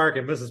then they park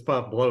and Mrs.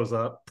 Puff blows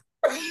up.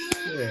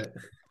 Yeah.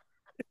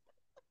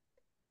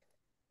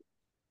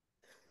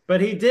 But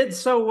he did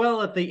so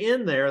well at the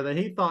end there that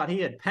he thought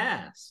he had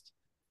passed.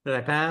 Did I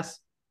pass?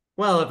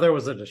 Well, if there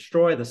was a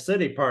destroy the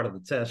city part of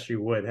the test,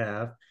 you would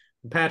have.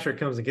 And Patrick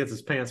comes and gets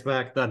his pants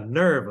back. The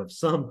nerve of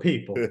some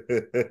people.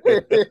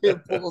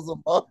 It pulls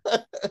them up.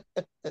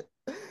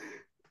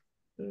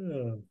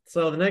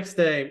 So the next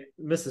day,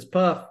 Mrs.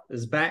 Puff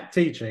is back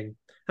teaching.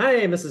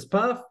 "Hey, Mrs.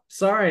 Puff,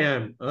 sorry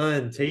I'm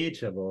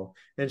unteachable."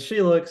 And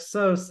she looks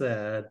so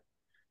sad.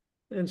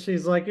 And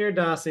she's like, "Your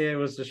dossier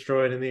was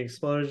destroyed in the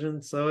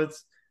explosion, so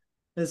it's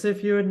as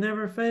if you had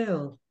never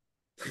failed.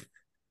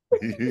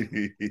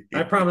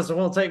 I promise it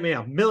won't take me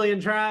 1,000,000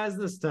 tries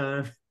this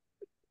time."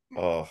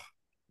 Oh.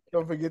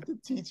 Don't forget the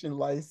teaching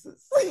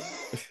license.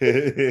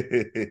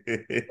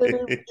 Stated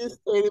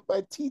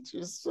by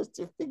teacher's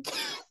certificate.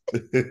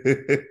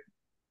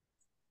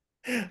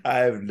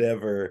 I've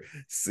never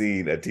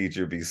seen a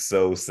teacher be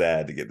so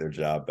sad to get their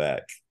job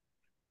back.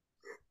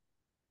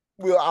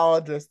 We'll all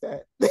address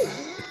that.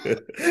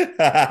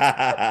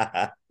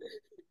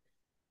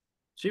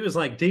 She was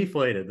like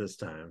deflated this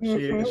time.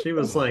 She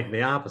was like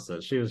the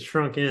opposite. She was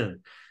shrunk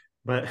in.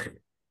 But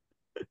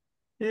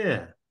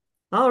Yeah.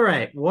 All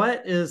right.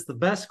 What is the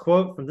best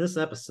quote from this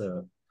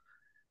episode?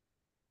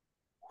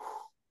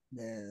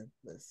 Man,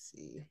 let's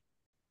see.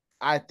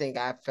 I think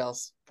I fell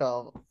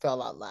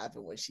out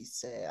laughing when she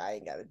said, "I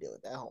ain't got to deal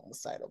with that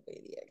homicidal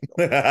maniac."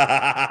 No.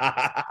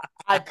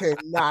 I could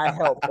not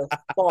help but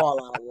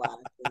fall out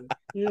laughing.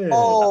 Yeah.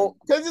 Oh,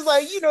 because it's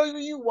like,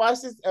 when you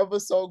watch this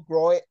episode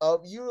growing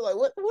up, you're like,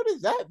 what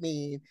does that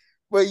mean?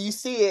 But you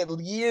see it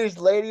years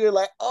later, you're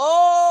like,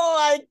 oh,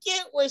 I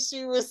get what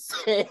she was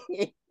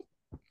saying.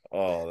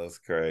 Oh, that's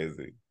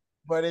crazy.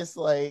 But it's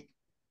like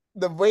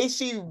the way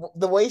she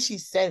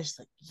said it, she's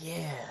like,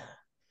 yeah.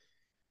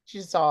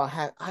 She saw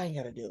I ain't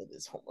gotta deal with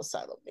this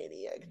homicidal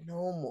maniac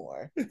no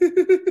more.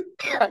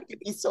 I can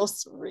be so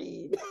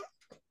serene.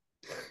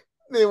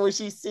 Then when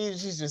she sees it,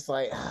 she's just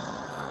like,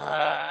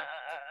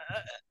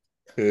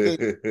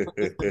 then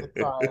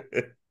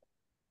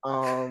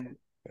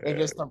and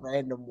just a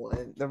random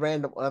one,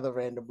 the other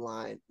random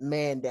line,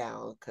 man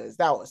down, because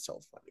that was so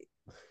funny.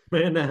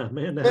 Man down,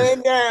 man down.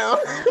 Man down,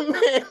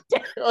 man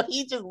down.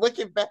 He just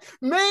looking back,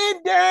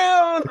 man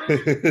down.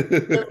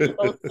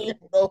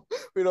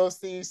 We don't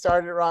see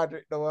Sergeant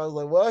Roderick. No, I was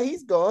like, well,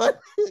 he's gone.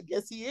 I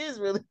guess he is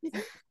really.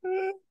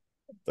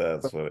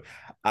 That's funny.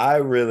 I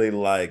really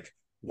like,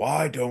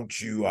 why don't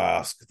you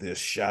ask this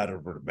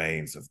shattered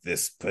remains of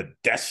this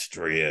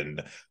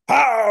pedestrian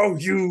how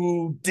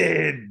you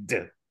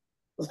did?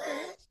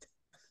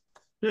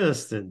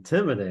 Just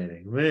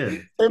intimidating,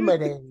 man.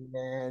 Intimidating,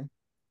 man.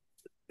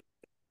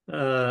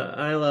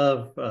 I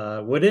love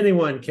would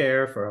anyone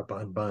care for a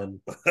bun bun?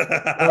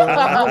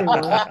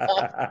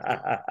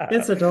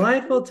 It's a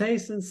delightful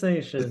taste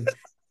sensation.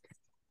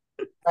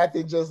 I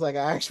think just like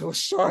an actual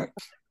shark.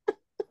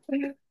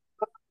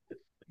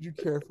 You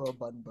care for a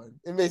bun bun.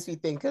 It makes me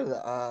think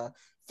of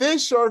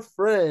fish are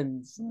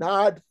friends,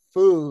 not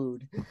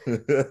food.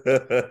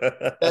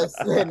 That's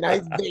a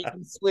nice bait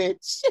and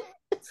switch.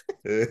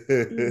 Yeah.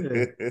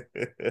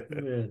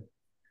 Yeah.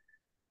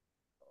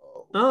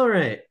 All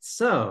right.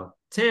 So,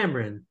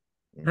 Tamron,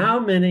 how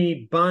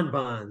many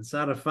bonbons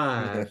out of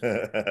 5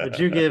 would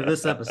you give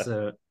this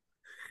episode?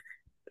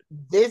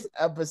 This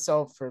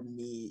episode for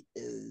me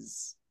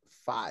is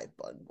 5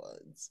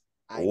 bonbons.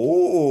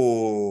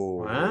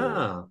 Oh,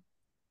 wow.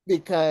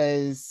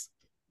 Because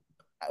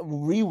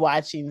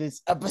rewatching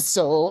this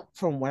episode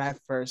from when I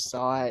first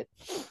saw it,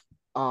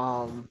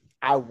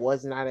 I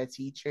was not a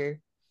teacher,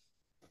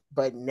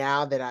 but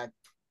now that I've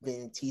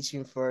been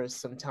teaching for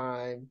some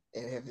time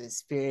and have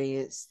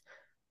experienced,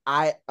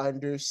 I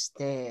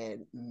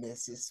understand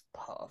Mrs.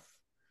 Puff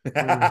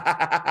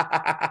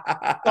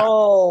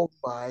so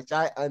much.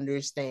 I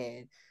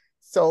understand.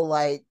 So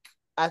like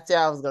I said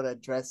I was gonna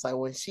address like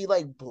when she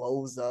like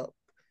blows up,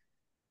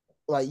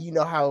 like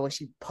how when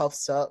she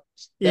puffs up,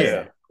 that's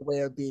Yeah. a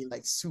way of being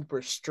like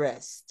super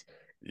stressed.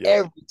 Yep.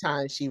 Every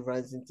time she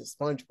runs into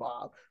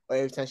SpongeBob or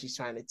every time she's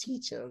trying to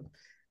teach him.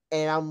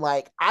 And I'm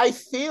like, I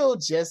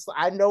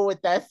know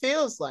what that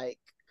feels like.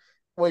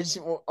 When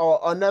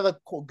another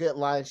cool good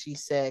line she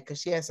said,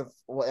 because she has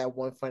that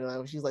one funny line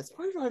where she's like,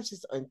 SpongeBob's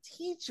just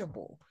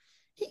unteachable.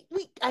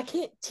 I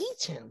can't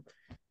teach him.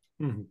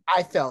 Mm-hmm.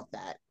 I felt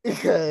that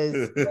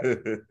because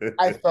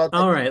I felt that.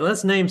 All right,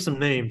 let's name some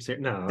names here.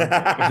 No,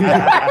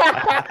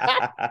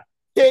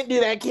 can't do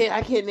that.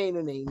 I can't name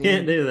the name.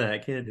 Can't do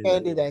that. Can't do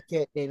that.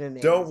 Can't name the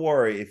name. Don't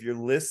worry. If you're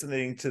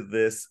listening to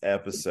this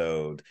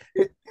episode,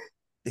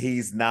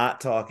 he's not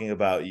talking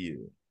about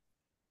you.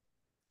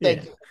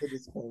 Thank you for the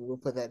disclaimer. We'll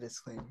put that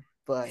disclaimer.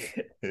 But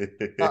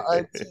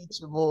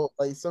unteachable,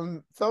 like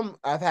some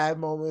I've had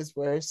moments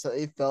where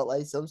it felt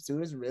like some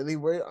students really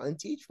were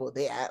unteachable.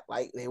 They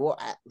will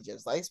act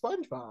just like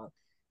SpongeBob.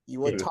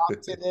 You would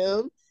talk to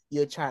them,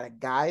 you try to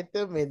guide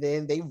them, and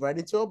then they run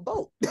into a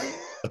boat. So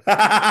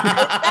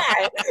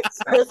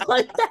it's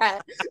like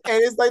that.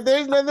 And it's like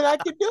there's nothing I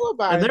can do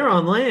about it. And they're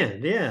on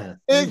land, yeah.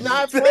 It's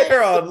not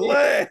they're on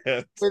land.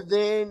 But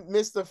then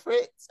Mr.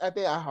 Fritz, I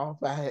think I hope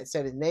I had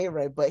said his name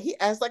right, but he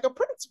acts like a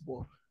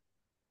principal.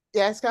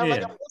 Yeah, it's kind of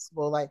like a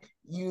principal. Like,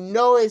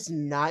 it's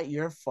not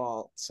your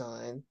fault,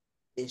 son.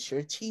 It's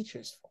your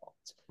teacher's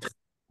fault.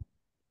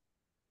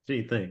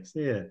 Gee, thanks.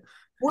 Yeah.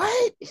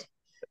 What?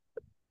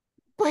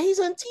 But he's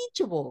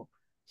unteachable.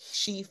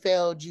 She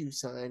failed you,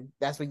 son.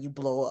 That's when you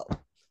blow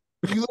up.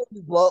 You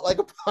literally blow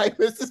up like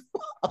Mrs.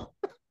 Bob.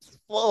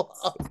 Blow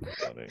up.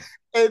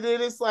 And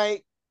then it's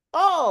like,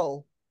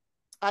 oh,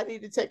 I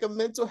need to take a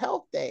mental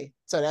health day.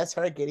 So that's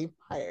her getting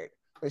fired.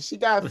 But she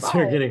got That's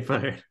fired. her getting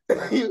fired.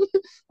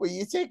 When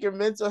you take your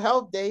mental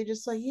health day, you're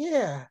just like,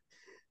 yeah,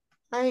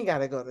 I'm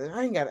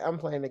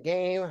playing the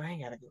game. I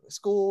ain't gotta go to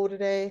school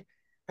today.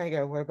 I ain't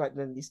gotta worry about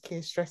none of these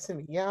kids stressing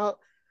me out.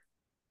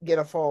 Get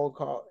a phone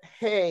call.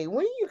 Hey,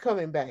 when are you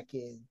coming back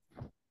in?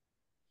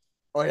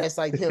 Or that's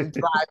like him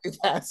driving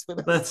past.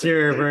 That's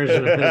your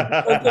version of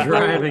him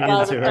driving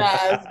into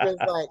her.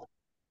 It's like,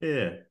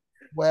 yeah.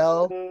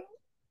 Well,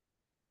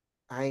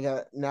 I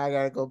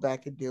gotta go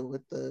back and deal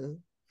with the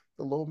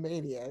little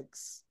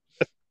maniacs.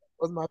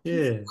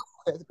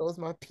 That goes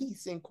my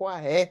peace and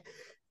quiet.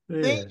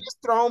 Then Yeah. you just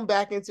throw them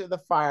back into the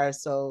fire,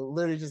 so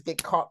literally just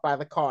get caught by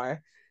the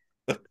car.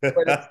 But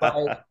it's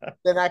like,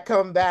 then I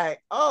come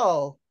back.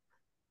 Oh,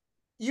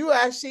 you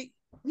actually,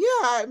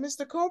 yeah,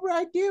 Mr. Cobra,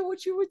 I did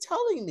what you were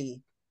telling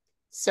me.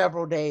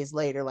 Several days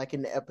later, like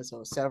in the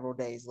episode, several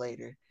days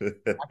later, I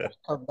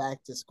come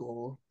back to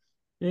school.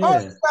 Oh,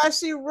 Yeah. you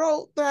actually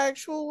wrote the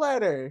actual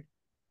letter.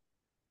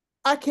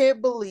 I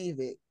can't believe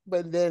it.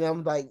 But then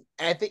I'm like,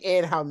 at the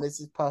end, how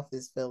Mrs. Puff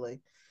is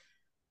feeling.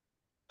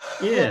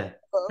 Yeah.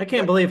 I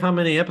can't But believe how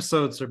many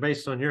episodes are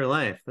based on your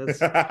life. That's it's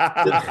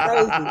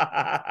crazy.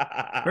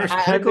 First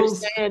I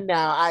Pickles. understand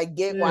now. I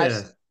get why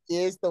Yeah. she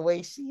is the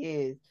way she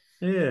is.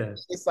 Yeah.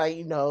 It's like,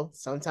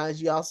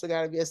 sometimes you also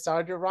got to be a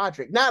Sergeant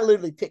Roderick. Not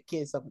literally pick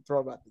kids up and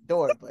throw them out the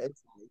door, but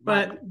it's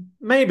like, But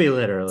maybe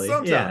literally.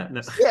 Yeah.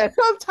 No. Sometimes. yeah,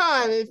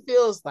 sometimes it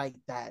feels like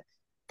that.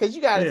 Because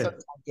you got to Yeah.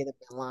 sometimes get them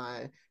in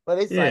line.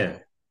 But Yeah.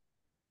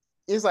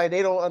 it's like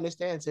they don't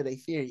understand until they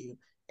fear you.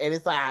 And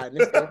it's like, I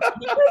understand.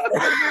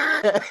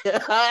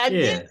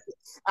 Yeah.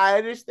 I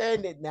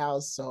understand it now.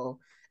 So,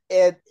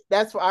 and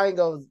that's why I ain't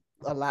going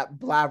a lot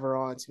blabber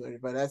onto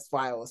it, but that's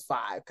why it was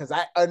 5. Because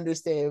I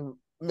understand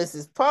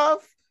Mrs.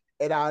 Puff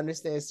and I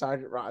understand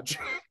Sergeant Roger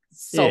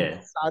so Yeah.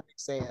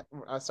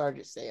 much.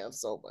 Sergeant Sam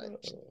so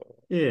much.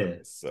 Yeah.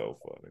 That's so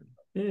funny.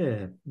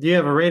 Yeah. Do you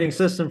have a rating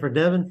system for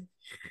Devin?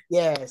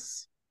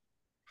 Yes.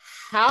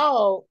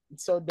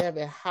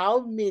 Devin, how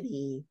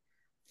many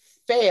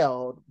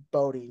failed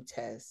boating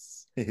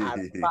tests out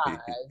of 5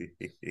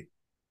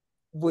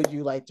 would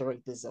you like to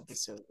rate this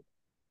episode?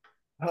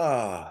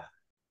 I'm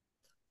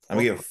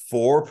gonna give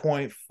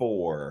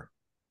 4.4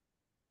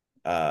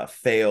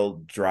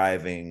 failed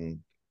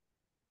driving.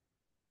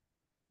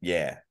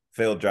 Yeah,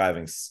 failed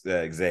driving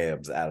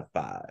exams out of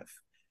 5.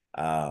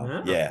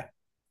 Wow. Yeah.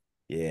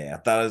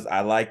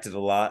 I liked it a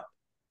lot.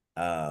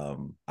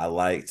 I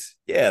liked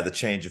the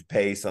change of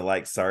pace. I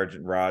liked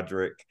Sergeant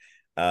Roderick.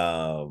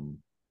 I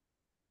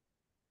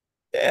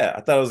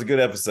thought it was a good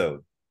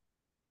episode.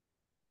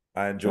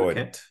 I enjoyed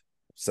it.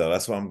 So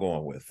that's what I'm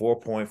going with.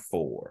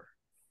 4.4.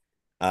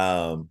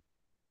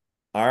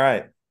 All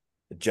right,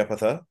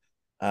 Jepitha.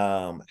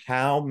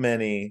 How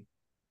many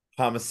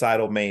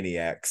homicidal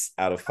maniacs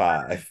out of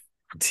 5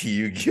 do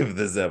you give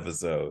this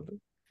episode?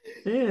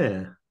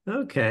 Yeah.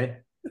 Okay.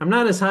 I'm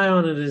not as high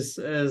on it as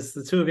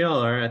the two of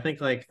y'all are. I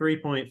think like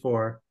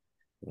 3.4.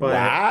 But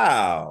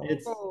Wow.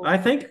 I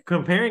think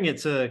comparing it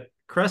to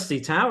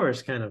Krusty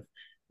Towers kind of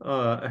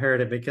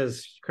hurt it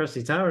because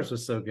Krusty Towers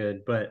was so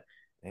good. But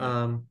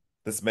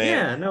this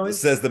man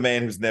says the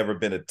man who's never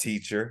been a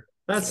teacher.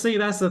 That's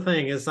the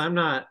thing is I'm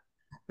not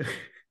I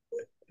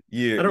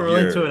don't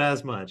relate to it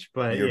as much,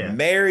 but you're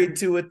married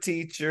to a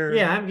teacher.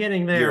 Yeah, I'm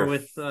getting there you're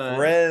with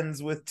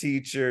friends with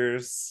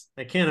teachers.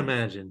 I can't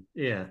imagine.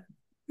 Yeah.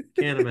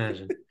 Can't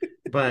imagine.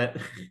 But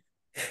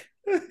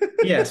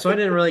yeah, so I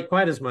didn't relate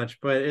quite as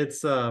much, but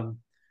it's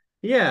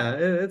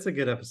it's a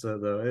good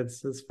episode though.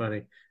 It's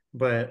funny.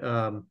 But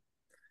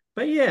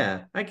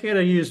yeah, I could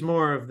have used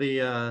more of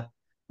the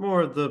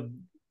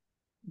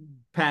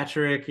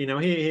Patrick,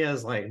 he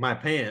has like my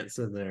pants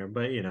in there,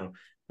 but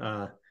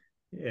yeah.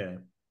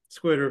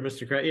 Squidward,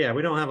 Mr. Krabs. Yeah,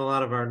 we don't have a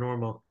lot of our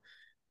normal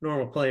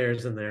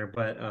players in there,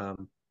 but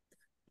and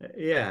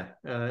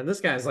this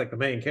guy's like the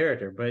main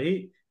character, but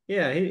he's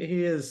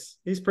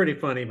pretty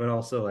funny, but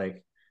also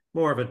like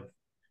more of a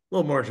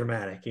little more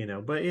dramatic,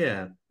 But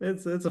yeah,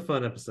 it's a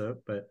fun episode,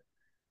 but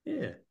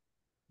yeah.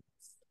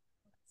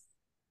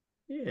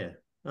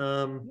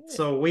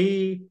 So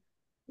we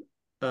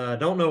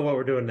don't know what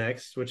we're doing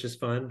next, which is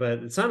fun,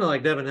 but it sounded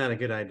like Devin had a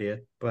good idea.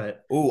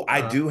 But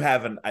I do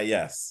have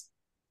yes.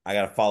 I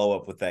got to follow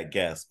up with that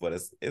guess, but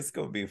it's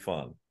going to be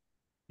fun.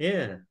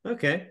 Yeah.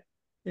 Okay.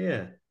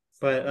 Yeah.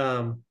 But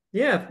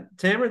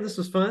Tamara, this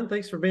was fun.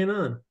 Thanks for being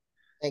on.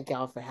 Thank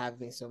y'all for having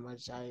me so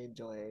much. I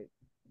enjoyed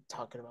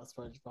talking about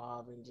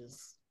SpongeBob and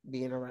just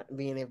being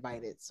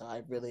invited. So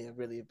I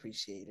really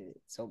appreciated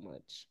it so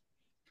much.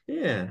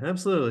 Yeah,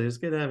 absolutely. It was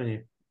good having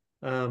you.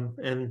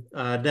 And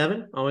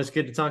Devin, always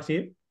good to talk to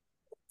you.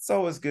 It's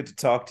always good to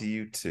talk to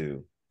you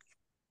too.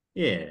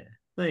 Yeah,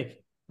 thank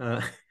you.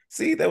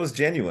 See, that was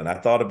genuine. I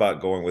thought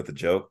about going with a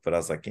joke, but I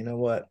was like, you know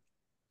what?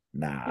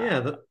 Nah.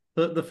 Yeah,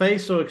 the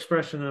facial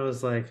expression, I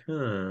was like, I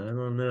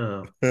don't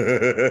know.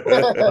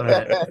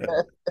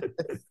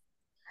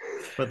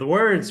 But the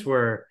words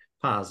were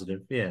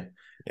positive. Yeah.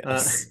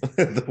 Yes.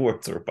 The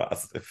words were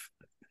positive.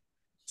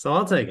 So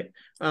I'll take it.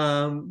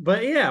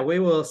 But yeah, we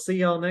will see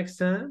y'all next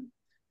time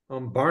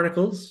on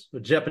Barnacles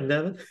with Jep and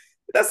Devin.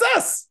 That's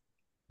us.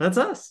 That's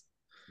us.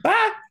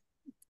 Bye.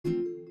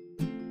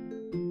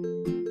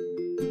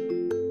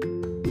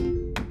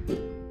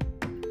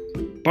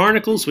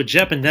 Barnacles with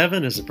Jep and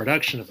Devin is a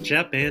production of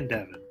Jep and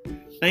Devin.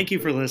 Thank you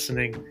for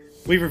listening.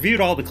 We've reviewed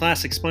all the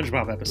classic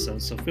SpongeBob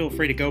episodes, so feel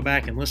free to go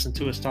back and listen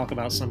to us talk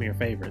about some of your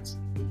favorites.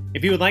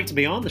 If you would like to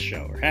be on the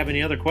show or have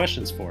any other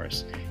questions for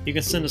us, you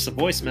can send us a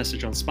voice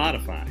message on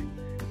Spotify.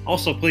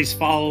 Also, please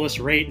follow us,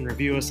 rate, and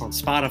review us on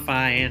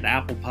Spotify and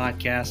Apple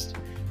Podcasts.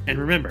 And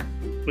remember,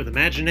 with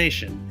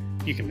imagination,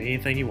 you can be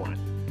anything you want.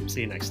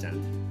 See you next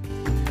time.